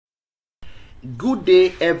Good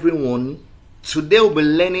day everyone. Today we'll be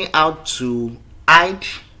learning how to hide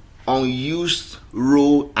unused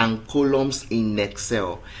row and columns in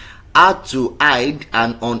Excel. How to hide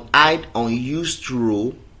and unhide unused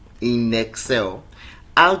row in Excel.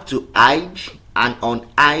 How to hide and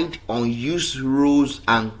unhide unused rows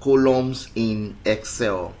and columns in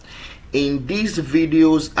Excel. In these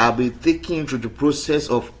videos, I'll be taking you through the process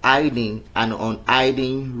of hiding and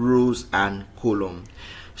unhiding rows and columns.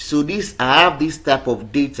 So I have this type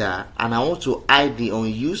of data and I want to hide the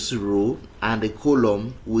unused row and the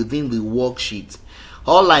column within the worksheet.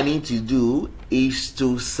 All I need to do is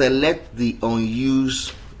to select the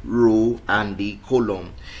unused row and the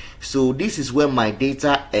column. So this is where my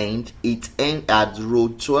data ends. It ends at row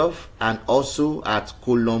 12 and also at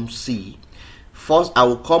column C. First, I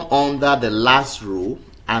will come under the last row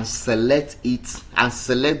and select it and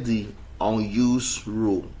select the unused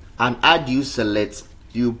row. And how do you select?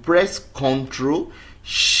 You press Ctrl,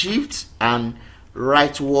 Shift and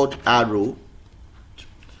rightward arrow.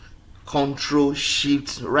 Ctrl,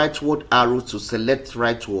 Shift, rightward arrow to select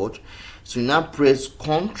rightward. So you now press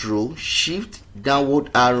Ctrl, Shift,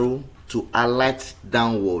 downward arrow to highlight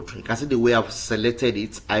downward. You can see the way I've selected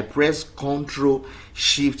it. I press Ctrl,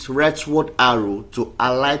 Shift, rightward arrow to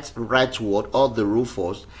highlight rightward all the row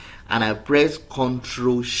first, and I press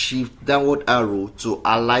Ctrl, Shift, downward arrow to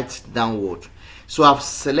highlight downward. So I've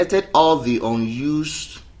selected all the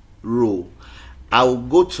unused row. I will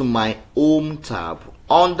go to my Home tab.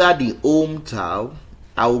 Under the Home tab,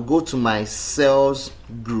 I will go to my Cells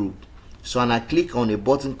group. So and I click on a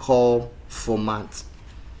button called Format.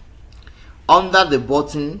 Under the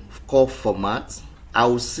button called Format, I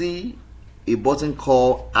will see a button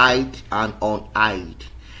called Hide and Unhide.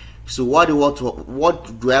 So what do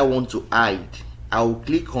I want to hide? I will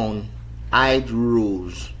click on Hide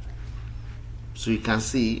Rows. So you can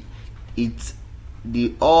see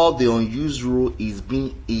all the unused row is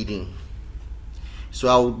being hidden. So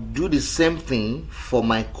I'll do the same thing for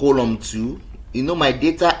my column too. You know my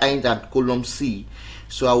data ends at column C.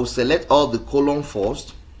 So I will select all the column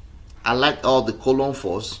first. I like all the column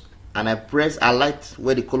first, and I like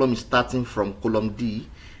where the column is starting from, column D.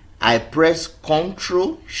 I press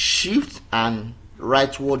Ctrl, Shift and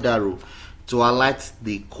rightward arrow to highlight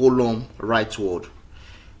the column rightward.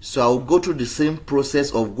 So I'll go through the same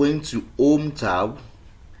process of going to Home tab,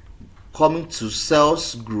 coming to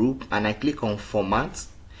Cells group, and I click on Format.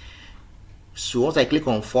 So once I click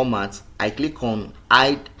on Format, I click on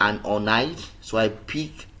Hide and Unhide. So I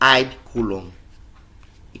pick Hide column.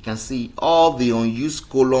 You can see all the unused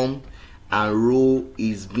column and row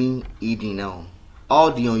is being hidden now.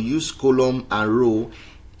 All the unused column and row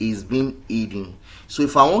is being hidden. So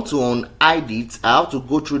if I want to unhide it, I have to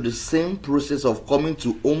go through the same process of coming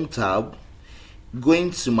to Home tab,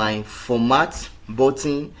 going to my Format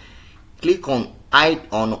button, click on Hide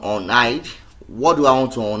on Unhide. What do I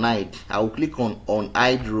want to unhide? I will click on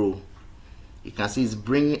Unhide row. You can see it's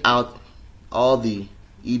bringing out all the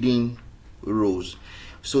hidden rows.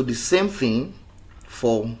 So the same thing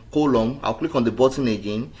for column. I'll click on the button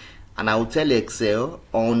again and I will tell Excel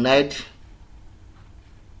unhide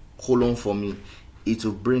column for me. It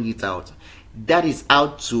will bring it out. That is how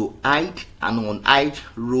to hide and unhide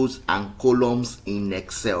rows and columns in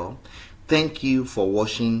Excel. Thank you for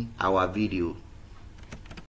watching our video.